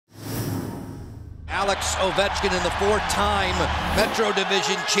Alex Ovechkin and the four-time Metro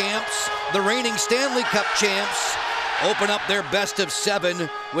Division champs, the reigning Stanley Cup champs, open up their best of seven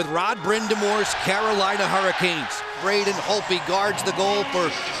with Rod Brindamore's Carolina Hurricanes. Braden Holtby guards the goal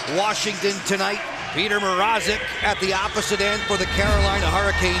for Washington tonight. Peter Mrazek at the opposite end for the Carolina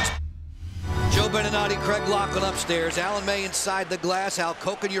Hurricanes. Joe Beninati, Craig Laughlin upstairs, Alan May inside the glass, Al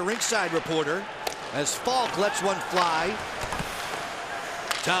Koken, your ringside reporter, as Falk lets one fly.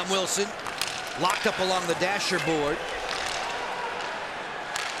 Tom Wilson locked up along the dasher board.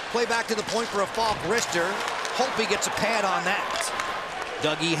 Play back to the point for a Falk wrister. Holtby gets a pad on that.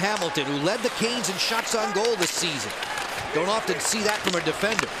 Dougie Hamilton, who led the Canes in shots on goal this season. Don't often see that from a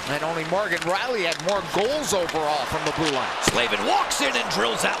defender. And only Morgan Riley had more goals overall from the blue line. Slavin walks in and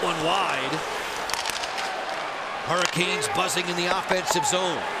drills that one wide. Hurricanes buzzing in the offensive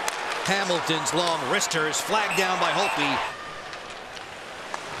zone. Hamilton's long wrister is flagged down by Holtby.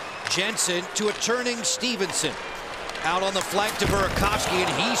 Jensen to a turning Stevenson. Out on the flank to Burakovsky, and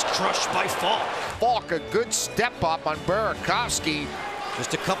he's crushed by Falk. Falk, a good step up on Burakovsky.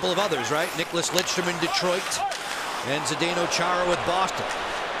 Just a couple of others, right? Nicholas Lidstrom in Detroit and Zdeno Chara with Boston.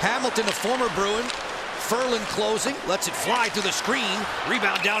 Hamilton, a former Bruin. Ferland closing, lets it fly through the screen.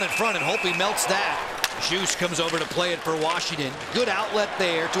 Rebound down in front, and Holtby melts that. Juice comes over to play it for Washington. Good outlet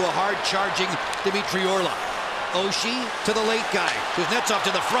there to a hard-charging Dmitry Orlov. Oshie to the late guy. Kuznetsov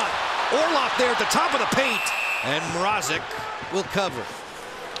to the front. Orlov there at the top of the paint. And Mrazek will cover.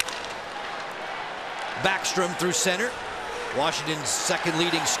 Backstrom through center. Washington's second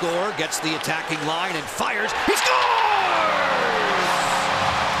leading scorer gets the attacking line and fires. He scores!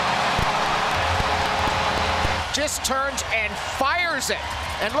 Just turns and fires it.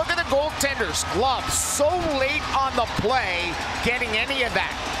 And look at the goaltender's glove, so late on the play, getting any of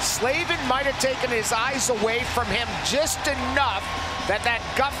that. Slavin might have taken his eyes away from him just enough that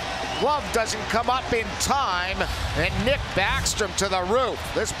glove doesn't come up in time, and Nick Backstrom to the roof.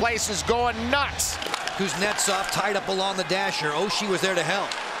 This place is going nuts. Kuznetsov tied up along the dasher. Oshie was there to help.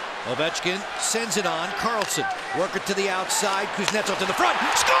 Ovechkin sends it on. Carlson work it to the outside. Kuznetsov to the front.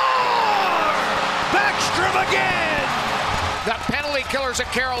 Score! Backstrom again! The penalty killers of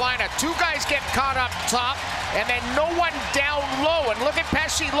Carolina. Two guys get caught up top, and then no one down low. And look at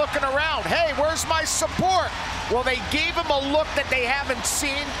Pesce looking around. Hey, where's my support? Well, they gave him a look that they haven't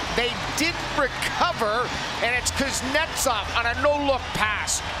seen. They didn't recover, and it's Kuznetsov on a no-look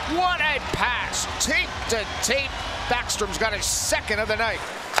pass. What a pass. Tape to tape. Backstrom's got his second of the night.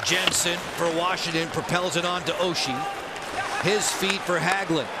 Jensen for Washington propels it on to Oshie. His feed for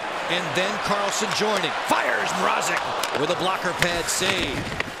Hagelin. And then Carlson joining. Fires Mrazek with a blocker pad save.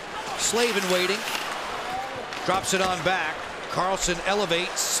 Slavin waiting. Drops it on back. Carlson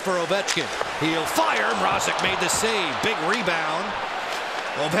elevates for Ovechkin. He'll fire. Mrazek made the save. Big rebound.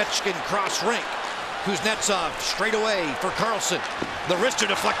 Ovechkin cross rink. Kuznetsov straight away for Carlson. The wrister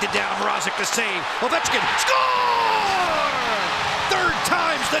deflected down. Mrazek the save. Ovechkin score! Third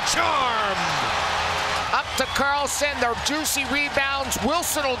time's the charm. Up to Carlson, their juicy rebounds.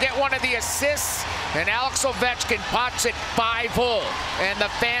 Wilson will get one of the assists, and Alex Ovechkin pots it 5-hole, and the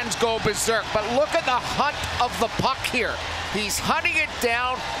fans go berserk. But look at the hunt of the puck here. He's hunting it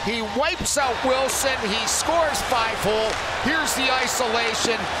down. He wipes out Wilson. He scores 5-hole. Here's the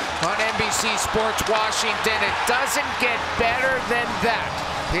isolation on NBC Sports Washington. It doesn't get better than that.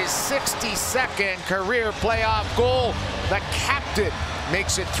 His 62nd career playoff goal. The captain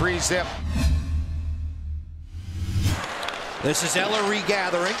makes it 3-zip. This is Eller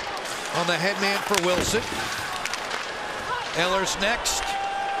regathering on the headman for Wilson. Eller's next.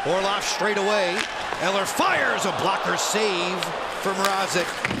 Orlov straight away. Eller fires a blocker save for Mrazek.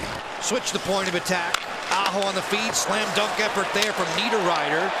 Switch the point of attack. Aho on the feed. Slam dunk effort there from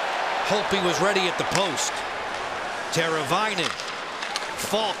Niederreiter. Holtby was ready at the post. Teravainen.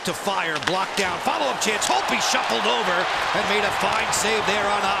 Falk to fire. Blocked down. Follow-up chance. Holtby shuffled over and made a fine save there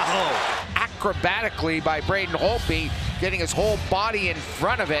on Aho. Acrobatically by Braden Holtby, getting his whole body in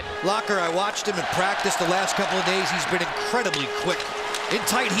front of it. Locker, I watched him in practice the last couple of days. He's been incredibly quick. In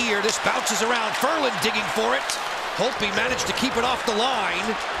tight here, this bounces around. Ferland digging for it. Holtby managed to keep it off the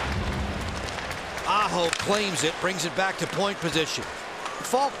line. Aho claims it, brings it back to point position.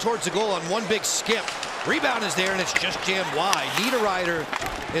 Falk towards the goal on one big skip. Rebound is there, and it's just jammed wide. Niederreiter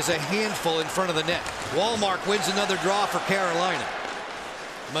is a handful in front of the net. Wallmark wins another draw for Carolina.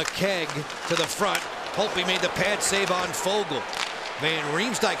 McKegg to the front. Holtby made the pad save on Fogle. Van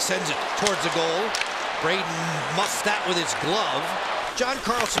Riemsdyk sends it towards the goal. Braden muffs that with his glove. John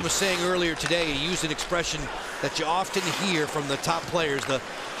Carlson was saying earlier today, he used an expression that you often hear from the top players. The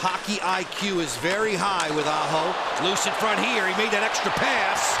hockey IQ is very high with Aho. Loose in front here. He made that extra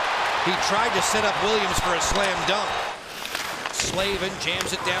pass. He tried to set up Williams for a slam dunk. Slavin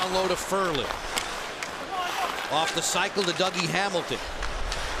jams it down low to Furley. Off the cycle to Dougie Hamilton.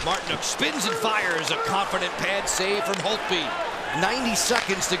 Martinook spins and fires a confident pad save from Holtby. 90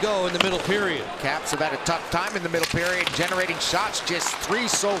 seconds to go in the middle period. Caps have had a tough time in the middle period, generating shots, just 3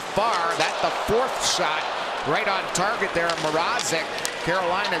 so far. That's the 4th shot right on target there. Mrazek.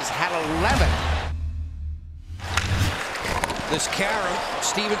 Carolina's had 11. This carom,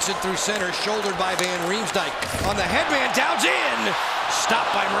 Stevenson through center, shouldered by Van Riemsdyk. On the headman, downs in.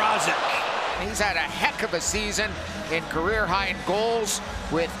 Stopped by Mrazek. He's had a heck of a season in career high in goals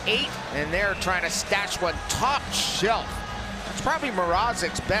with 8, and they're trying to stash one top shelf. It's probably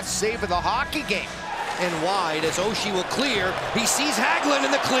Mrazek's best save of the hockey game. And wide as Oshie will clear. He sees Hagelin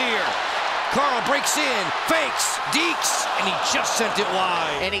in the clear. Carl breaks in, fakes, dekes, and he just sent it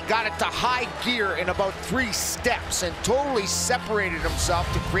wide. And he got it to high gear in about 3 steps and totally separated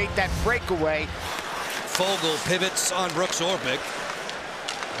himself to create that breakaway. Fogle pivots on Brooks Orpik.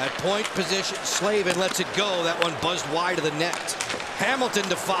 At point position, Slavin lets it go. That one buzzed wide of the net. Hamilton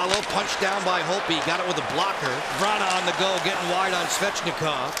to follow, punched down by Holtby. Got it with a blocker. Vrana on the go, getting wide on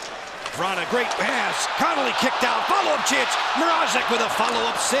Svechnikov. Vrana, great pass. Connolly kicked out. Follow-up chance. Mrazek with a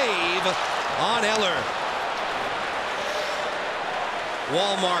follow-up save on Eller.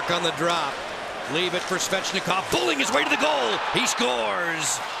 Wallmark on the drop. Leave it for Svechnikov. Pulling his way to the goal. He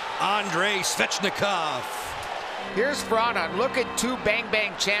scores. Andrei Svechnikov. Here's Vrana. Look at 2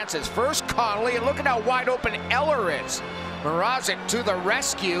 bang-bang chances. First Connolly, and look at how wide open Eller is. Mrazek to the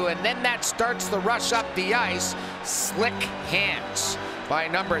rescue, and then that starts the rush up the ice. Slick hands by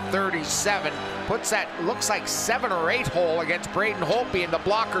number 37. Puts that, looks like 7 or 8 hole against Braden Holtby in the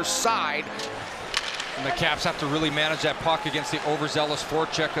blocker's side. And the Caps have to really manage that puck against the overzealous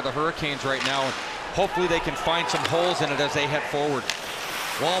forecheck of the Hurricanes right now. And hopefully they can find some holes in it as they head forward.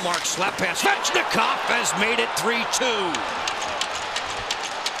 Wallmark slap pass. Svechnikov has made it 3-2.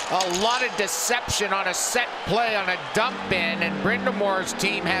 A lot of deception on a set play on a dump in, and Brindamore's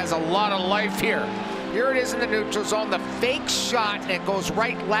team has a lot of life here. Here it is in the neutral zone, the fake shot, and it goes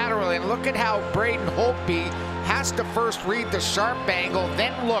right laterally. And look at how Braden Holtby has to first read the sharp angle,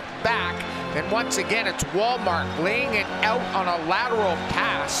 then look back. And once again, it's Wallmark laying it out on a lateral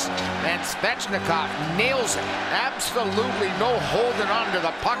pass, and Svechnikov nails it. Absolutely no holding on to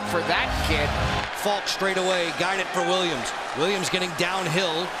the puck for that kid. Falk straight away, guided for Williams. Williams getting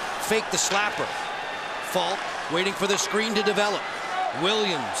downhill, fake the slapper. Falk waiting for the screen to develop.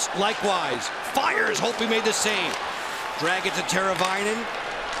 Williams, likewise, fires. Holtby made the save. Drag it to Teravainen.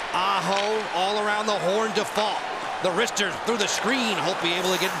 Aho all around the horn to Falk. The wrister through the screen. Holtby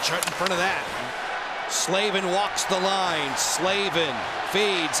able to get in front of that. Slavin walks the line. Slavin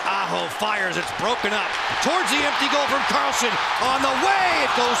feeds. Aho fires. It's broken up. Towards the empty goal from Carlson. On the way,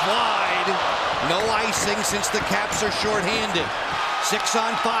 it goes wide. No icing since the Caps are shorthanded.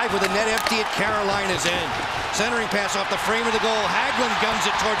 6-on-5 with a net empty at Carolina's end. Centering pass off the frame of the goal. Hagelin guns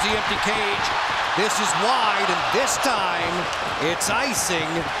it towards the empty cage. This is wide, and this time it's icing.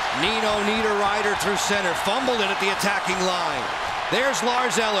 Nino Niederreiter through center. Fumbled it at the attacking line. There's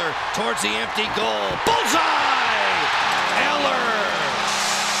Lars Eller towards the empty goal. Bullseye! Eller!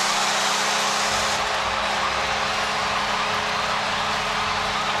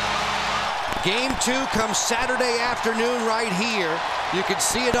 Game 2 comes Saturday afternoon right here. You can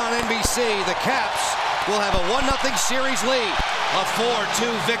see it on NBC. The Caps will have a 1-0 series lead. A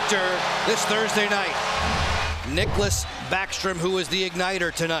 4-2 victor this Thursday night. Nicholas Backstrom, who is the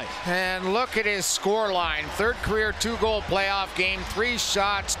igniter tonight. And look at his score line. 3rd career 2-goal playoff game, 3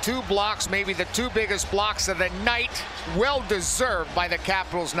 shots, 2 blocks, maybe the 2 biggest blocks of the night. Well deserved by the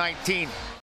Capitals 19.